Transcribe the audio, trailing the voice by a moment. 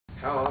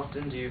How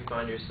often do you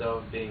find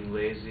yourself being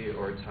lazy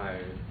or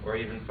tired, or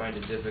even find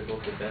it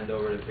difficult to bend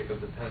over to pick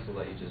up the pencil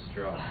that you just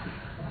dropped?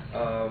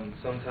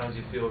 Sometimes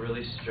you feel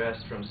really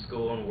stressed from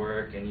school and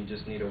work and you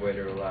just need a way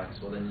to relax.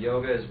 Well, then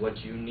yoga is what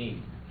you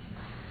need.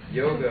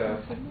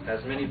 Yoga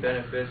has many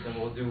benefits and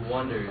will do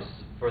wonders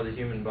for the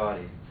human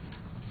body.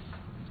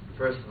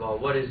 First of all,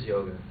 what is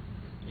yoga?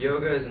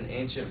 Yoga is an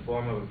ancient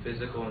form of a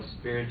physical and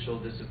spiritual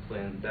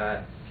discipline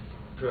that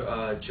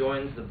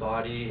joins the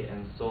body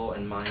and soul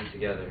and mind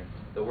together.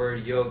 The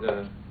word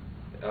yoga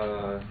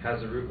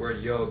has the root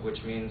word yog, which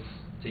means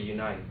to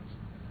unite.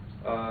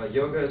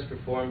 Yoga is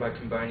performed by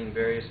combining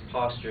various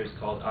postures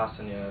called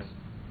asanas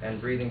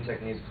and breathing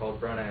techniques called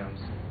pranayams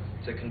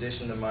to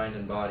condition the mind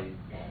and body.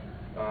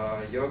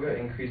 Yoga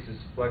increases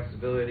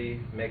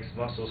flexibility, makes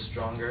muscles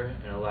stronger,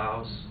 and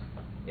allows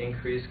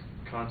increased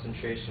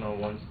concentration on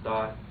one's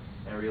thought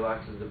and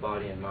relaxes the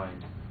body and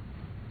mind.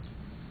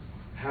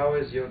 How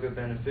is yoga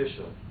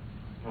beneficial?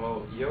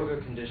 Well,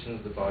 yoga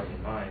conditions the body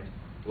and mind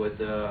with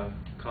the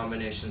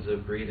combinations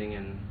of breathing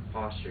and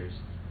postures.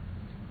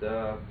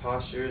 The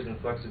postures and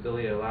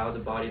flexibility allow the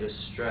body to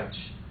stretch,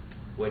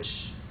 which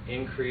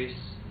increase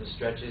the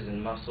stretches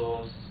in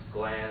muscles,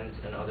 glands,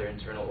 and other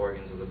internal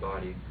organs of the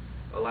body,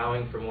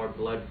 allowing for more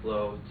blood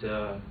flow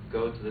to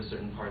go to the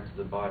certain parts of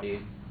the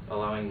body,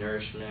 allowing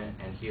nourishment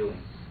and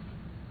healing.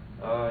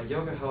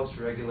 Yoga helps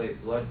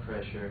regulate blood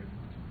pressure,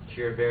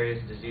 cure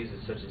various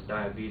diseases such as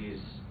diabetes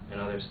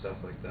and other stuff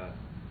like that.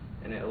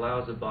 And it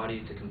allows the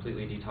body to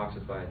completely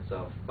detoxify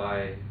itself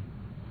by,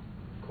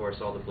 of course,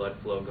 all the blood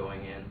flow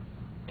going in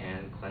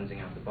and cleansing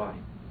out the body.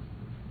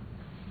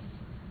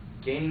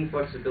 Gaining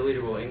flexibility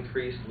will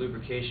increase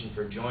lubrication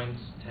for joints,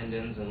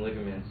 tendons, and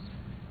ligaments,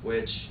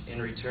 which in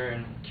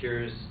return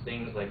cures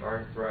things like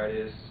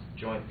arthritis,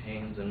 joint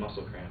pains, and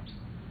muscle cramps.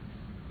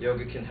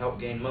 Yoga can help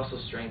gain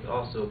muscle strength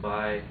also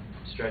by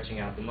stretching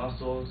out the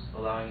muscles,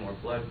 allowing more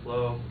blood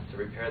flow to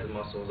repair the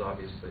muscles,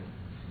 obviously.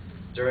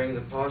 During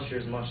the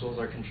postures, muscles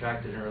are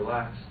contracted and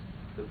relaxed.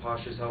 The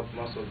postures help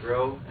muscle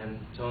grow and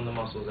tone the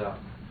muscles out.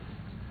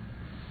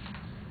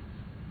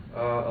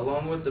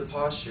 Along with the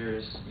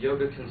postures,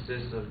 yoga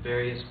consists of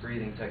various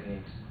breathing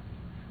techniques.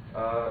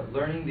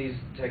 Learning these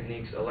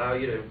techniques allow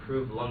you to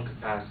improve lung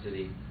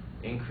capacity,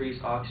 increase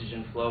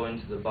oxygen flow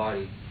into the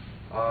body.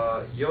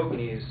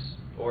 Yoginis,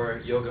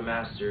 or yoga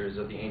masters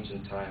of the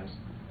ancient times,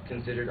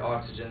 considered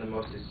oxygen the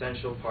most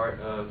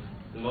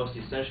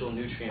essential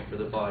nutrient for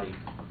the body.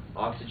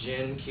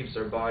 Oxygen keeps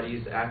our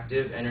bodies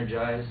active,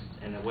 energized,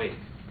 and awake.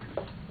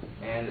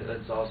 And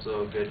it's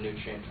also a good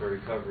nutrient for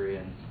recovery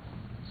and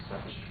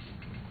such.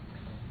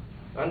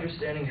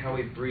 Understanding how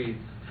we breathe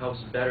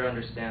helps better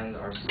understand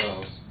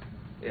ourselves.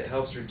 It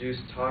helps reduce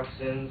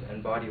toxins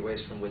and body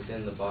waste from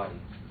within the body.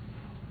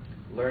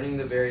 Learning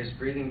the various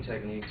breathing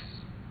techniques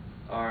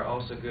are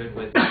also good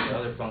with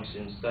other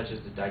functions such as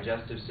the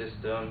digestive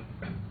system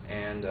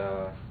and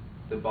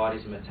the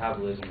body's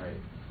metabolism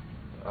rate.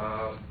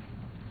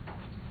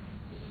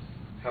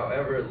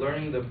 However,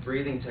 learning the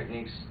breathing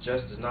techniques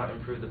just does not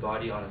improve the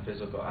body on a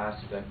physical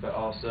aspect, but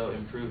also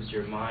improves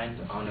your mind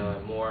on a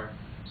more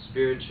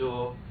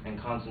spiritual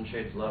and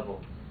concentrated level.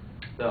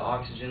 The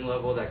oxygen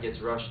level that gets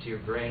rushed to your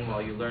brain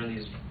while you learn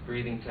these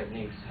breathing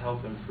techniques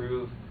help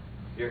improve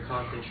your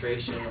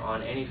concentration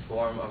on any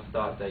form of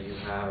thought that you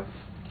have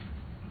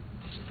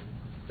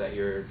that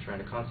you're trying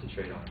to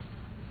concentrate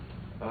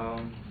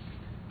on.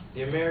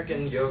 The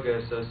American Yoga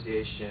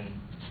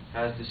Association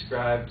has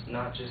described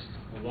not just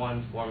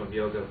one form of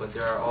yoga, but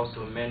there are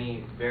also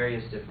many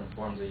various different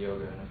forms of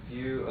yoga, and a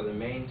few of the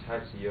main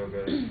types of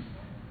yoga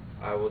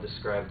I will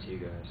describe to you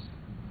guys.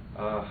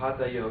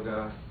 Hatha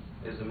yoga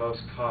is the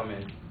most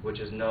common, which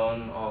is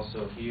known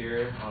also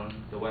here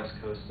on the west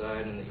coast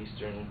side and the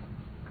eastern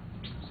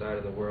side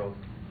of the world.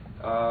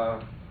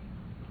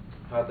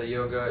 Hatha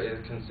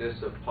yoga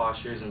consists of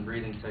postures and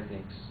breathing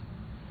techniques.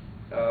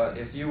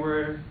 If you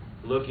were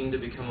looking to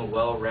become a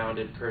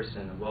well-rounded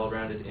person, a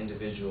well-rounded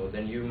individual,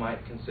 then you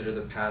might consider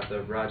the path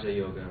of Raja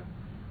Yoga,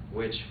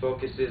 which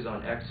focuses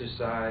on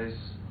exercise,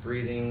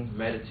 breathing,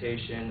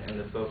 meditation, and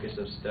the focus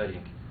of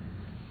studying.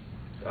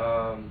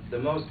 The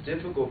most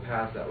difficult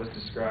path that was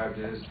described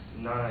is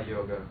Jnana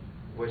Yoga,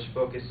 which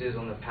focuses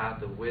on the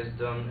path of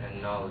wisdom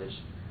and knowledge.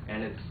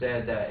 And it's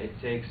said that it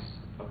takes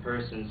a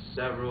person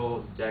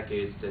several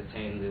decades to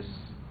attain this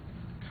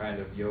kind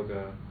of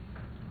yoga,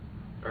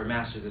 or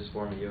master this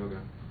form of yoga.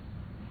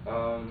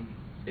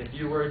 If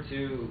you were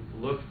to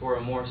look for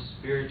a more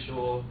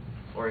spiritual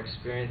or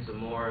experience a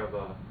more of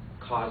a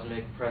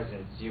cosmic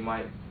presence, you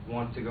might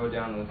want to go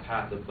down the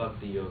path of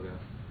Bhakti Yoga,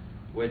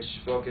 which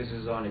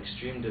focuses on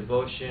extreme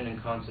devotion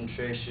and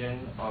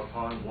concentration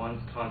upon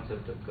one's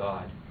concept of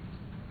God.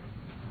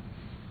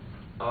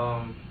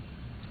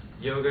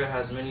 Yoga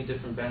has many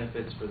different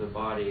benefits for the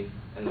body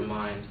and the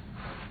mind,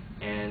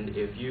 and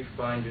if you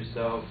find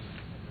yourself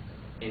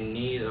in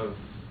need of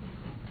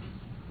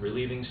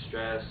relieving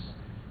stress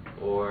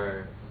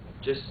or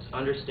just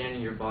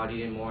understanding your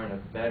body more in a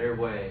better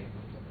way,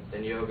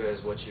 then yoga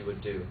is what you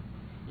would do.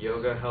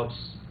 Yoga helps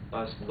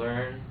us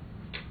learn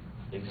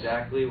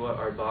exactly what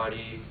our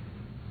body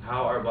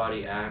how our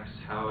body acts,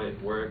 how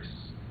it works,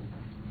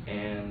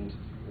 and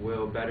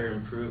will better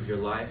improve your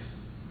life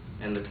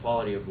and the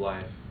quality of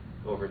life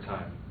over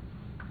time.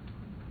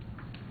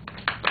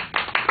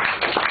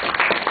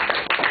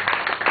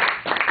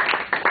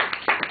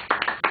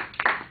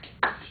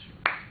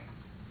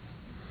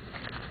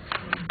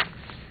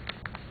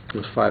 It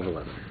was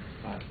 5:11.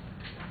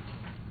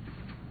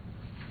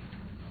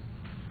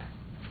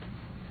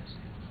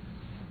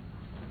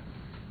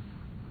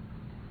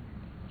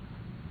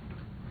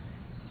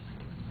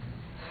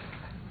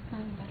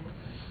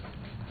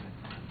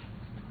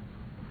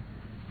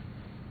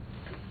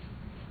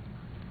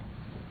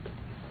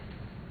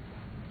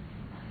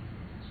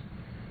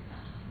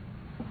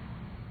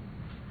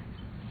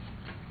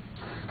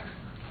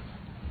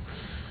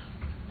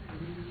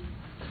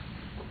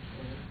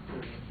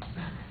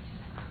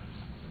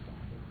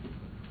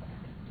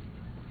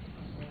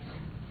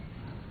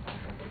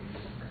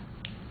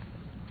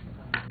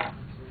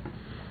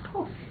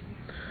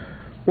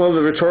 Well,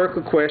 the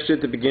rhetorical question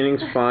at the beginning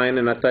is fine,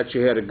 and I thought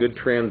you had a good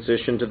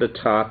transition to the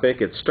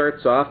topic. It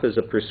starts off as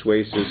a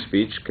persuasive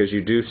speech because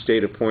you do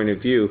state a point of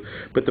view,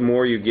 but the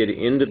more you get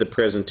into the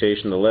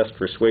presentation, the less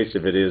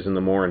persuasive it is and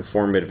the more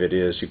informative it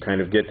is. You kind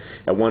of get,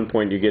 at one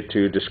point you get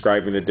to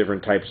describing the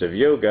different types of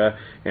yoga,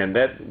 and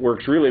that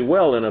works really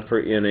well in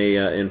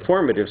a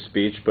informative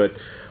speech, but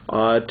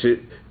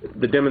to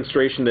the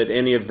demonstration that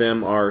any of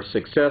them are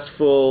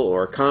successful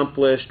or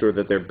accomplished or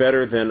that they're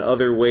better than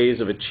other ways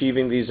of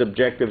achieving these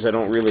objectives, I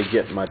don't really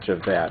get much of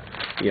that.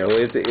 You know,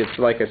 it's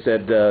like I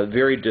said,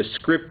 very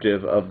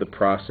descriptive of the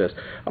process.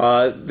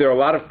 There are a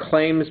lot of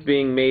claims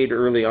being made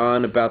early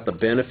on about the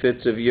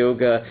benefits of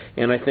yoga,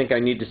 and I think I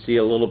need to see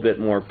a little bit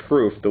more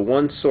proof. The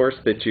one source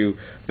that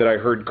I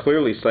heard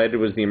clearly cited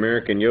was the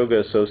American Yoga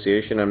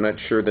Association. I'm not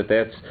sure that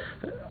that's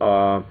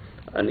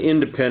an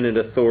independent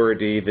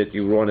authority that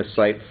you want to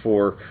cite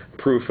for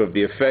proof of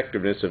the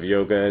effectiveness of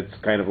yoga. It's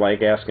kind of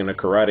like asking a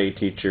karate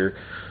teacher,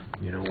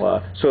 you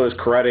know, so is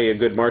karate a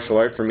good martial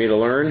art for me to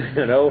learn?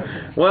 You know,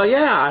 well,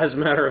 yeah, as a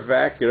matter of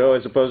fact, you know,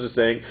 as opposed to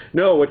saying,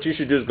 no, what you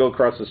should do is go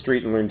across the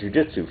street and learn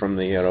jiu-jitsu from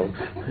the,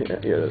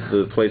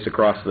 the place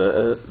across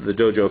the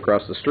dojo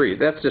across the street.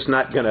 That's just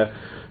not going to,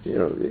 you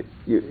know,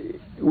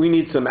 we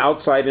need some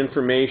outside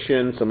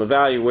information, some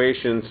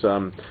evaluation,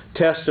 some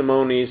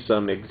testimonies,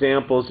 some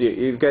examples.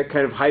 You've got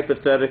kind of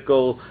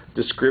hypothetical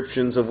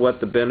descriptions of what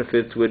the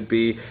benefits would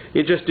be.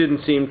 It just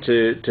didn't seem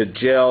to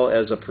gel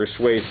as a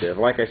persuasive.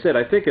 Like I said,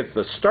 I think it's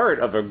the start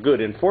of a good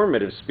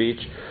informative speech,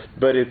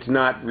 but it's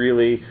not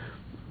really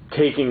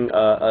taking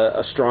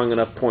a strong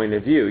enough point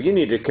of view. You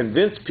need to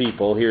convince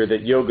people here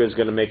that yoga is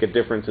going to make a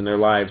difference in their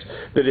lives,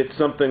 that it's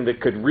something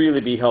that could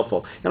really be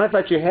helpful. And I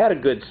thought you had a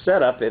good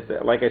setup,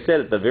 like I said,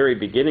 at the very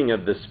beginning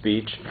of the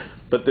speech,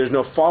 but there's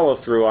no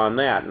follow-through on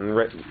that. And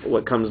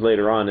what comes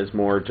later on is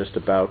more just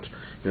about,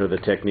 you know, the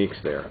techniques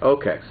there.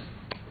 Okay.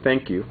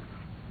 Thank you.